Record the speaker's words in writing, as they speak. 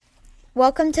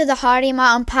Welcome to the Hardy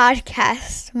Mom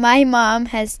Podcast. My mom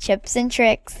has tips and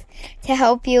tricks to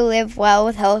help you live well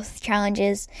with health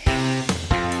challenges. You're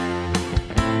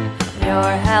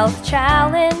health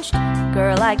challenged,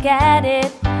 girl, I get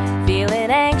it. Feeling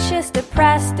anxious,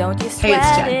 depressed, don't you sweat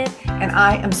Hey, it's Jen, and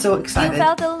I am so excited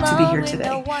to be here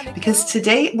today because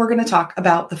today we're going to talk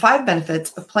about the 5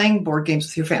 benefits of playing board games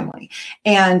with your family.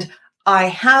 And I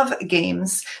have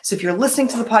games. So if you're listening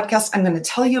to the podcast, I'm going to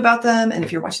tell you about them. And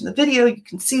if you're watching the video, you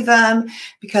can see them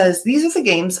because these are the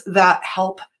games that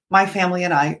help my family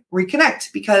and I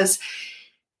reconnect. Because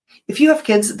if you have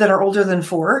kids that are older than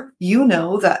 4, you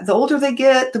know that the older they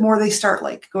get, the more they start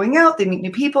like going out, they meet new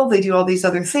people, they do all these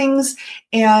other things.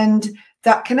 And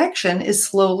that connection is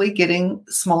slowly getting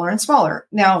smaller and smaller.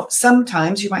 Now,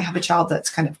 sometimes you might have a child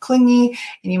that's kind of clingy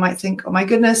and you might think, oh my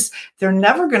goodness, they're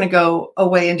never going to go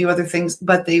away and do other things,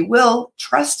 but they will.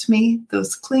 Trust me,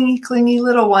 those clingy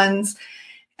little ones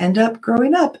end up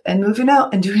growing up and moving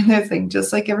out and doing their thing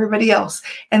just like everybody else.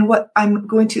 And what I'm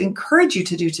going to encourage you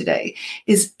to do today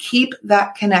is keep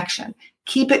that connection.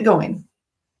 Keep it going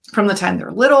from the time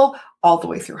they're little all the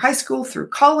way through high school, through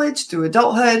college, through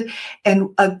adulthood. And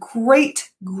a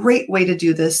great way to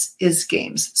do this is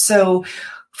games. So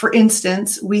for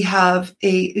instance, we have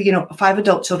 5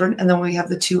 adult children, and then we have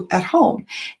the 2 at home.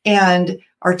 And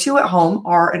our 2 at home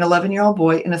are an 11-year-old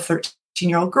boy and a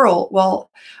 13-year-old girl. Well,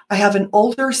 I have an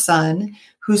older son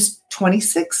who's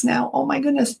 26 now. Oh my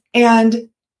goodness. And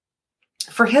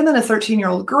for him and a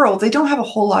 13-year-old girl, they don't have a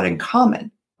whole lot in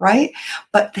common, right?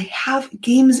 But they have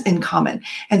games in common.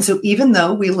 And so even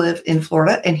though we live in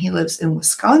Florida and he lives in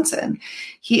Wisconsin,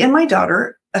 he and my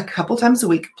daughter a couple times a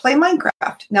week play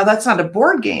Minecraft. Now that's not a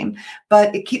board game,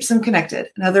 but it keeps them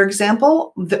connected. Another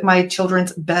example, that my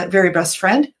children's very best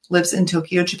friend lives in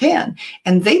Tokyo, Japan,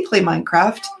 and they play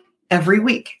Minecraft every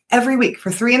week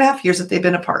for 3.5 years that they've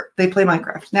been apart. They play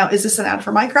Minecraft. Now, is this an ad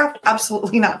for Minecraft?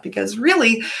 Absolutely not, because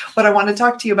really what I want to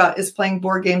talk to you about is playing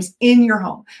board games in your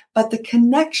home. But the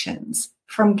connections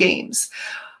from games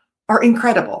are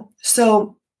incredible.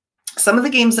 So some of the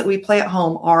games that we play at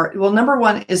home are, well, number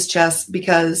 1 is chess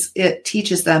because it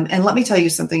teaches them. And let me tell you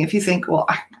something. If you think, well,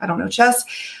 I don't know chess,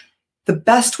 the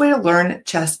best way to learn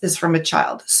chess is from a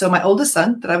child. So my oldest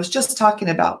son that I was just talking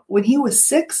about, when he was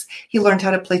 6, he learned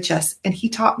how to play chess, and he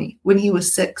taught me when he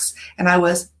was 6 and I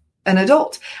was an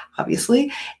adult,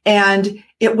 obviously. And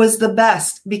it was the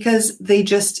best because they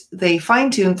fine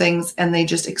tune things and they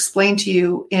just explain to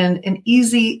you in an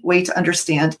easy way to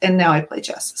understand. And now I play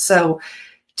chess. So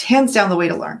hands down the way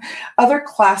to learn. Other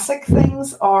classic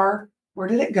things are, where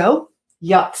did it go?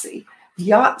 Yahtzee,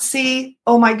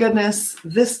 oh my goodness,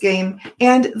 this game.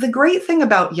 And the great thing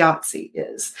about Yahtzee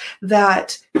is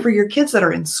that for your kids that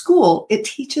are in school, it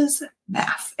teaches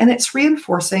math and it's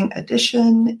reinforcing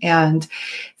addition and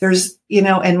there's,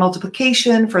 and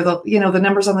multiplication for the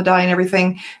numbers on the die and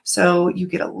everything. So you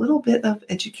get a little bit of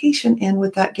education in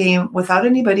with that game without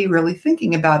anybody really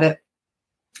thinking about it.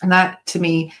 And that to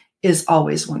me is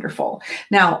always wonderful.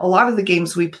 Now, a lot of the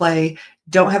games we play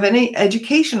don't have any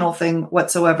educational thing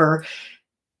whatsoever,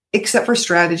 except for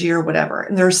strategy or whatever.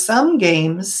 And there's some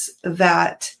games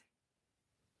that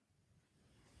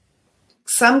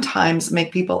sometimes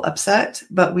make people upset,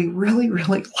 but we really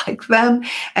like them.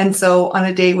 And so on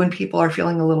a day when people are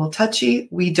feeling a little touchy,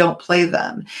 we don't play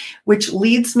them, which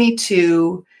leads me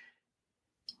to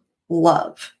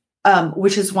love.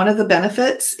 Which is one of the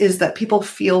benefits is that people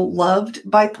feel loved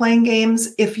by playing games.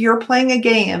 If you're playing a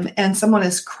game and someone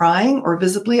is crying or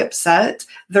visibly upset,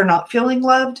 they're not feeling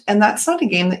loved. And that's not a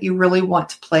game that you really want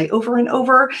to play over and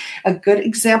over. A good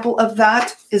example of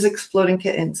that is Exploding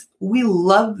Kittens. We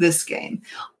love this game.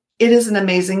 It is an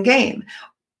amazing game.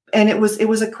 And it was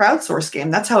a crowdsourced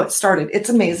game. That's how it started. It's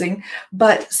amazing.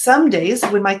 But some days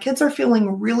when my kids are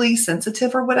feeling really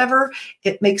sensitive or whatever,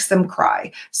 it makes them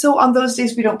cry. So on those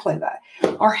days, we don't play that.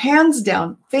 Our hands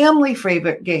down family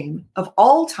favorite game of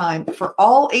all time for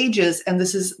all ages. And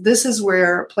this is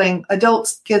where playing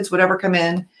adults, kids, whatever come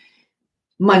in,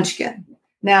 Munchkin.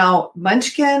 Now,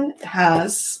 Munchkin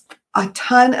has a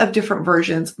ton of different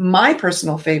versions. My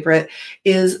personal favorite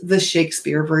is the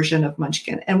Shakespeare version of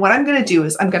Munchkin. And what I'm going to do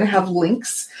is I'm going to have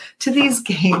links to these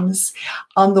games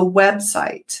on the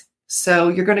website. So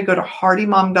you're going to go to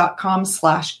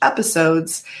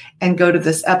hardymom.com/episodes and go to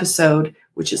this episode,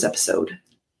 which is episode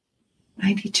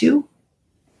 92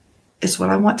 is what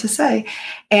I want to say.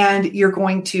 And you're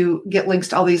going to get links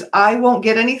to all these. I won't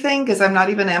get anything because I'm not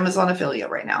even Amazon affiliate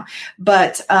right now,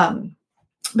 but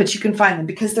you can find them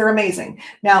because they're amazing.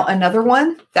 Now, another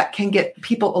one that can get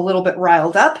people a little bit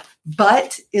riled up,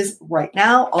 but is right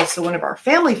now also one of our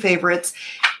family favorites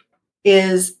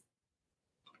is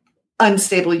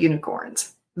Unstable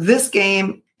Unicorns. This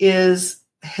game is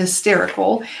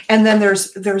hysterical. And then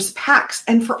there's packs.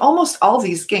 And for almost all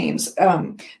these games,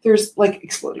 there's like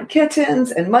Exploding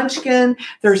Kittens and Munchkin.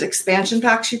 There's expansion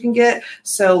packs you can get.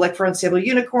 So like for Unstable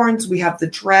Unicorns, we have the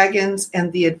Dragons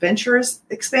and the Adventures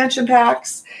expansion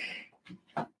packs.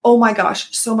 Oh my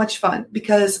gosh, so much fun.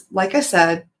 Because like I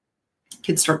said,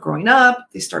 kids start growing up,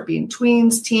 they start being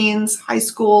tweens, teens, high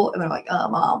school, and they're like, oh,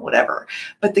 mom, whatever.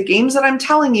 But the games that I'm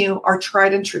telling you are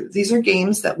tried and true. These are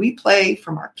games that we play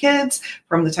from our kids,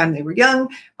 from the time they were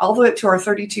young, all the way up to our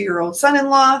 32-year-old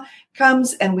son-in-law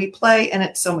comes and we play, and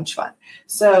it's so much fun.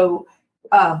 So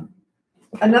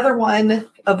another one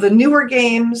of the newer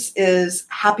games is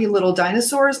Happy Little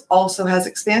Dinosaurs, also has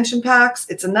expansion packs.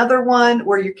 It's another one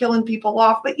where you're killing people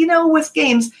off. But, with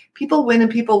games, people win and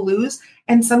people lose.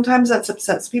 And sometimes that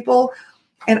upsets people.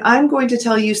 And I'm going to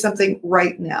tell you something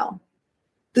right now.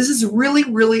 This is really,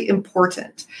 really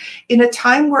important. In a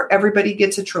time where everybody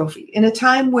gets a trophy, in a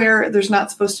time where there's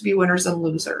not supposed to be winners and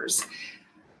losers,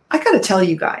 I got to tell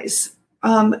you guys,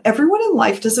 everyone in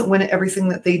life doesn't win at everything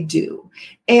that they do.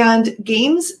 And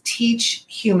games teach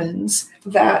humans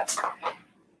that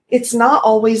it's not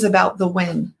always about the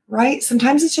win, right?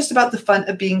 Sometimes it's just about the fun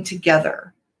of being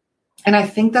together. And I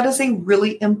think that is a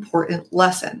really important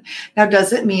lesson. Now,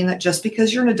 does it mean that just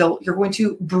because you're an adult, you're going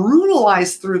to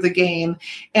brutalize through the game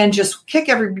and just kick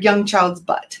every young child's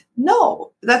butt?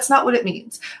 No, that's not what it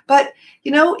means. But,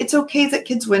 it's okay that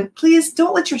kids win. Please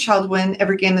don't let your child win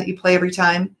every game that you play every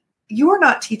time. You are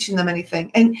not teaching them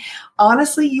anything. And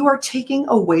honestly, you are taking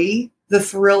away the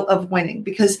thrill of winning,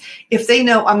 because if they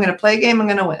know I'm going to play a game, I'm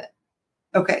going to win it.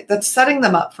 Okay, that's setting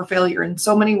them up for failure in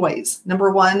so many ways.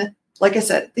 Number one, like I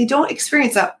said, they don't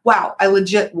experience that, wow, I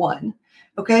legit won.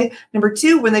 Okay. Number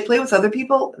two, when they play with other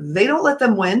people, they don't let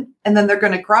them win. And then they're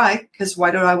going to cry because why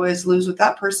do I always lose with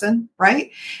that person?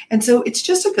 Right. And so it's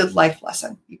just a good life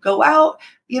lesson. You go out,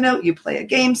 you play a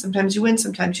game. Sometimes you win,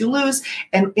 sometimes you lose.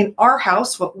 And in our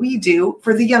house, what we do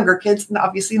for the younger kids, and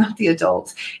obviously not the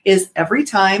adults, is every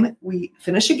time we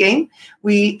finish a game,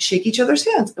 we shake each other's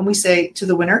hands and we say to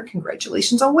the winner,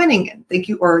 congratulations on winning. And thank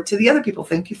you. Or to the other people,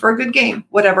 thank you for a good game,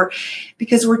 whatever,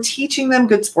 because we're teaching them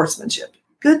good sportsmanship.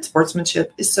 Good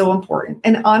sportsmanship is so important.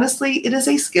 And honestly, it is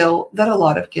a skill that a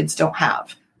lot of kids don't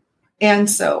have. And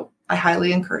so I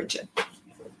highly encourage it.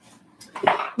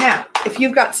 Now, if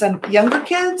you've got some younger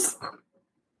kids,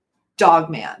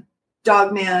 Dogman.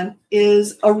 Dogman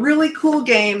is a really cool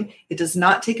game. It does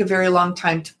not take a very long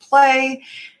time to play.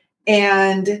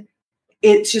 And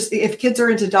it's just, if kids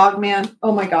are into Dogman,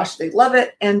 oh my gosh, they love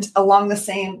it. And along the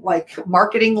same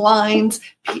marketing lines,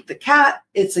 Pete the Cat,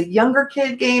 it's a younger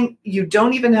kid game. You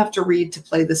don't even have to read to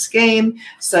play this game.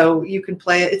 So you can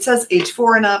play it. It says age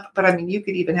 4 and up, but you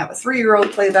could even have a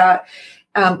 3-year-old play that.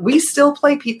 We still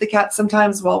play Pete the Cat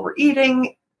sometimes while we're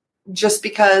eating, just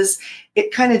because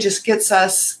it kind of just gets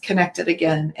us connected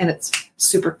again. And it's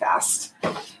super fast.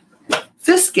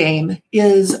 This game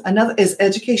is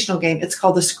educational game. It's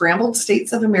called The Scrambled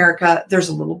States of America. There's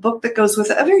a little book that goes with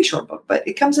it, a very short book, but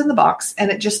it comes in the box and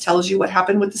it just tells you what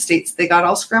happened with the states. They got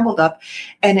all scrambled up,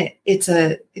 and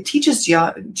it teaches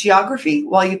geography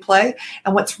while you play.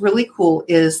 And what's really cool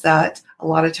is that a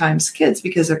lot of times kids,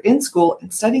 because they're in school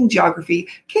and studying geography,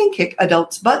 can kick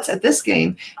adults' butts at this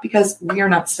game because we are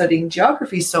not studying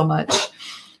geography so much,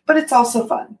 but it's also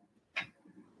fun.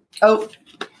 Oh,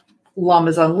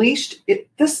 Llamas Unleashed.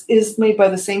 This is made by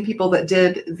the same people that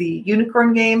did the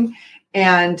unicorn game,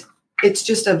 and it's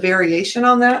just a variation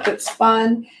on that. It's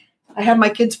fun. I had my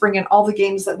kids bring in all the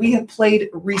games that we have played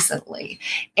recently,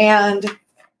 and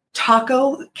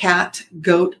Taco, Cat,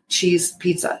 Goat, Cheese,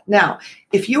 Pizza. Now,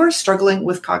 if you are struggling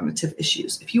with cognitive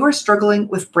issues, if you are struggling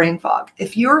with brain fog,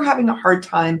 if you're having a hard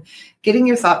time getting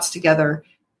your thoughts together,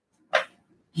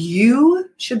 you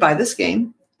should buy this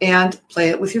game and play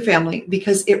it with your family,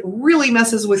 because it really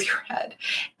messes with your head.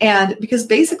 And because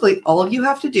basically all of you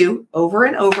have to do over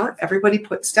and over, everybody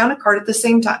puts down a card at the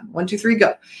same time. 1, 2, 3,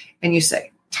 go. And you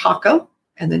say taco.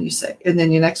 And then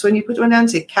the next one you put one down, you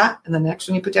say cat. And the next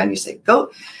one you put down, you say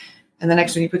goat. And the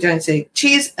next one you put down, you say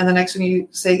cheese. And the next one you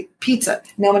say pizza.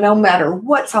 Now, no matter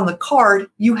what's on the card,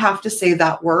 you have to say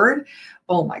that word.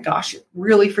 Oh my gosh, it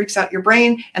really freaks out your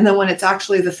brain. And then when it's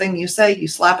actually the thing you say, you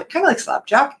slap it, kind of like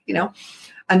slapjack,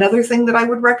 Another thing that I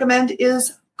would recommend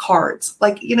is cards.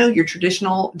 Your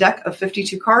traditional deck of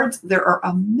 52 cards. There are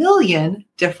a million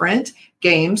different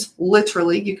games.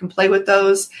 Literally, you can play with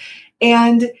those.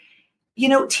 And,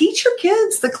 teach your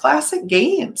kids the classic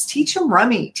games. Teach them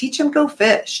Rummy. Teach them Go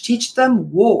Fish. Teach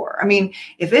them War.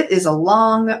 If it is a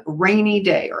long, rainy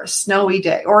day or a snowy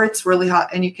day, or it's really hot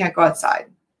and you can't go outside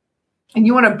and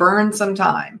you want to burn some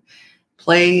time,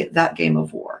 play that game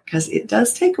of war, because it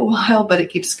does take a while, but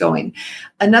it keeps going.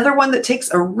 Another one that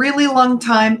takes a really long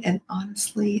time, and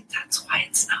honestly, that's why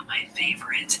it's not my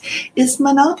favorite, is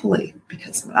Monopoly,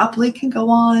 because Monopoly can go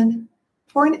on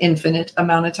for an infinite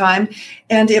amount of time.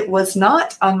 And it was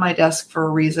not on my desk for a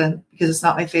reason, because it's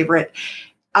not my favorite.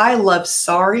 I love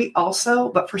Sorry also,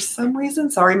 but for some reason,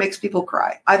 Sorry makes people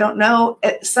cry. I don't know.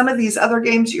 At some of these other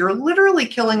games, you're literally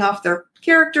killing off their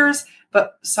characters,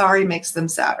 but Sorry makes them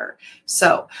sadder.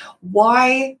 So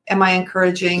why am I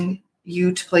encouraging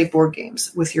you to play board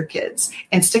games with your kids?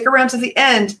 And stick around to the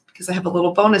end, because I have a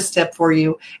little bonus tip for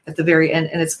you at the very end,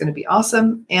 and it's going to be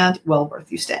awesome and well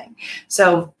worth you staying.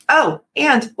 So,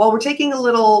 and while we're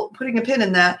putting a pin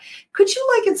in that, could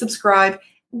you like and subscribe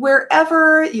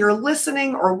wherever you're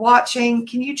listening or watching?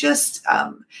 Can you just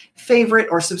favorite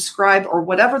or subscribe or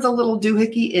whatever the little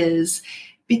doohickey is?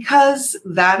 Because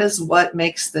that is what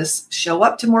makes this show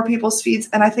up to more people's feeds.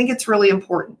 And I think it's really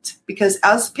important, because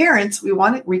as parents, we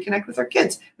want to reconnect with our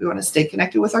kids. We want to stay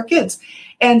connected with our kids.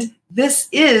 And this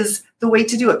is the way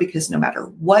to do it, because no matter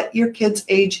what your kid's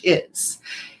age is,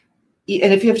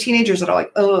 and if you have teenagers that are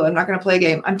like, oh, I'm not going to play a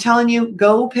game, I'm telling you,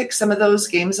 go pick some of those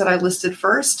games that I listed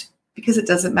first, because it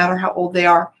doesn't matter how old they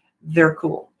are. They're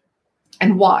cool.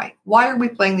 And why? Why are we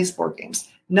playing these board games?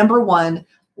 Number one,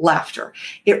 laughter.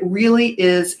 It really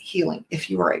is healing. If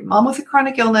you are a mom with a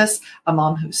chronic illness, a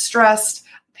mom who's stressed,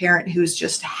 a parent who's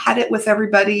just had it with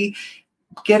everybody,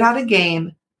 get out a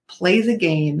game, play the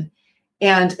game.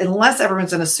 And unless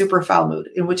everyone's in a super foul mood,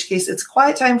 in which case it's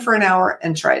quiet time for an hour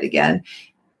and try it again,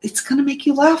 it's going to make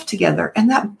you laugh together.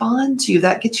 And that bonds you,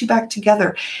 that gets you back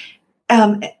together.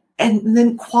 And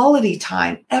then quality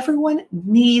time. Everyone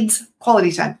needs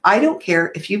quality time. I don't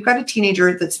care if you've got a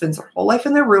teenager that spends their whole life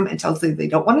in their room and tells them they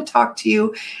don't want to talk to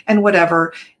you and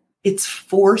whatever. It's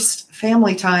forced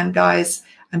family time, guys.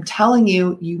 I'm telling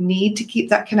you, you need to keep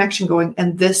that connection going.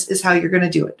 And this is how you're going to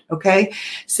do it. Okay.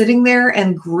 Sitting there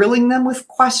and grilling them with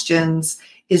questions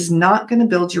is not going to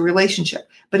build your relationship.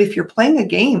 But if you're playing a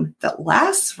game that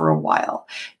lasts for a while,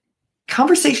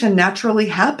 conversation naturally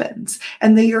happens,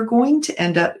 and they are going to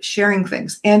end up sharing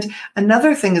things. And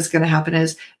another thing is going to happen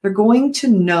is they're going to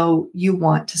know you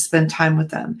want to spend time with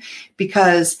them,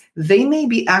 because they may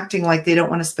be acting like they don't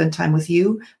want to spend time with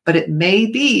you, but it may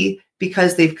be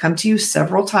because they've come to you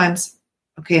several times.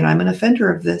 Okay. And I'm an offender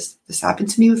of this. This happened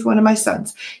to me with one of my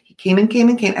sons. He came. And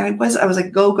I was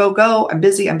like, go. I'm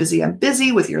busy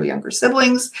with your younger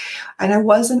siblings. And I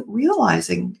wasn't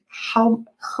realizing how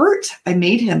hurt I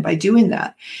made him by doing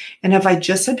that. And if I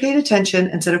just had paid attention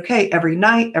and said, okay, every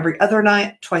night, every other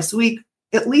night, twice a week,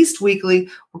 at least weekly,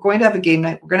 we're going to have a game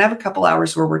night. We're going to have a couple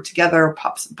hours where we're together,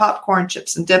 pop some popcorn,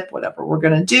 chips and dip, whatever we're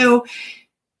going to do,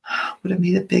 would have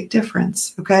made a big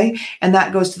difference. Okay. And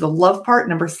that goes to the love part.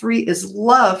 Number 3 is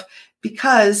love,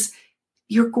 because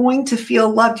you're going to feel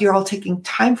loved. You're all taking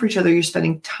time for each other. You're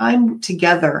spending time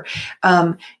together.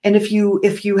 And if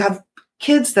you have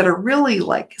kids that are really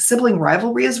like sibling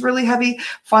rivalry is really heavy,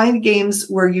 find games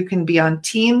where you can be on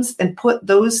teams and put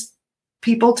those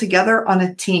people together on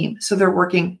a team, so they're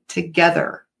working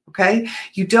together. Okay.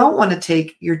 You don't want to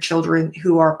take your children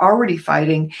who are already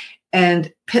fighting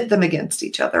and pit them against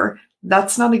each other.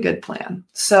 That's not a good plan.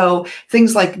 So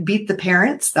things like Beat the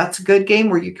Parents, that's a good game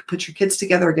where you can put your kids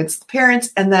together against the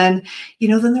parents. And then,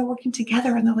 then they're working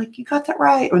together and they're like, you got that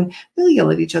right. And they'll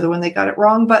yell at each other when they got it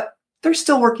wrong, but they're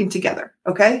still working together.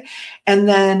 Okay. And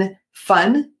then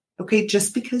fun. Okay.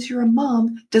 Just because you're a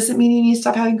mom doesn't mean you need to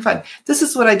stop having fun. This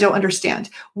is what I don't understand.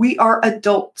 We are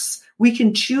adults. We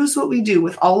can choose what we do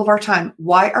with all of our time.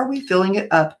 Why are we filling it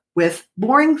up with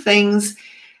boring things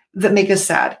that make us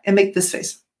sad? And make this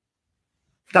face.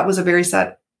 That was a very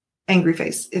sad, angry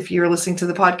face. If you're listening to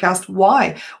the podcast,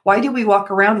 why? Why do we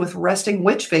walk around with resting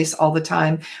witch face all the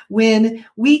time when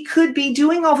we could be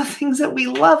doing all the things that we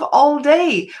love all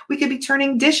day? We could be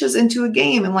turning dishes into a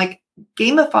game and like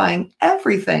gamifying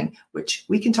everything, which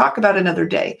we can talk about another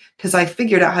day, because I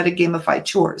figured out how to gamify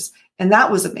chores. And that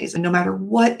was amazing. No matter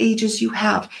what ages you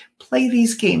have, play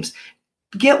these games.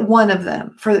 Get one of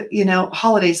them for,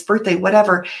 holidays, birthday,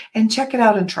 whatever, and check it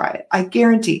out and try it. I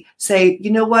guarantee, say,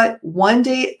 you know what? One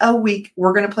day a week,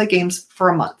 we're going to play games for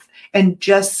a month and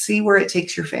just see where it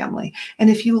takes your family. And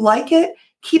if you like it,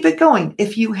 keep it going.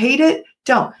 If you hate it,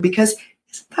 don't, because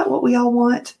isn't that what we all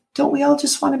want? Don't we all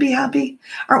just want to be happy?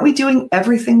 Aren't we doing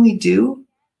everything we do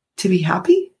to be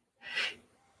happy?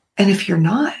 And if you're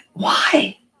not,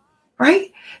 why?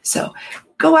 Right? So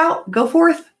go out, go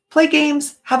forth, play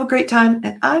games, have a great time,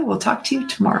 and I will talk to you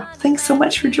tomorrow. Thanks so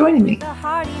much for joining me. The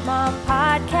Hardy Mom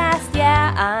Podcast,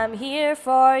 yeah, I'm here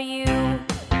for you.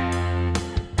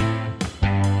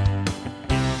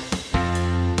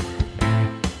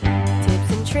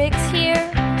 tricks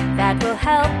here that will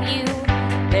help you.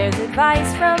 There's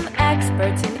advice from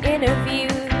experts and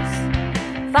interviews.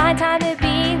 Find time to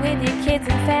be with your kids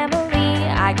and family.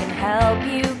 I can help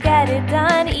you get it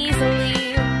done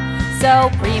easily. So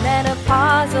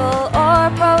premenopausal or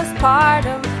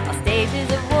postpartum, all stages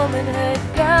of womanhood,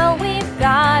 girl, we've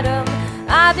got 'em.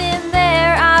 I've been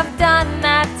there, I've done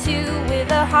that too, with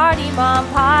a Hearty Mom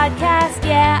podcast.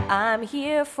 Yeah, I'm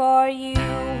here for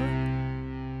you.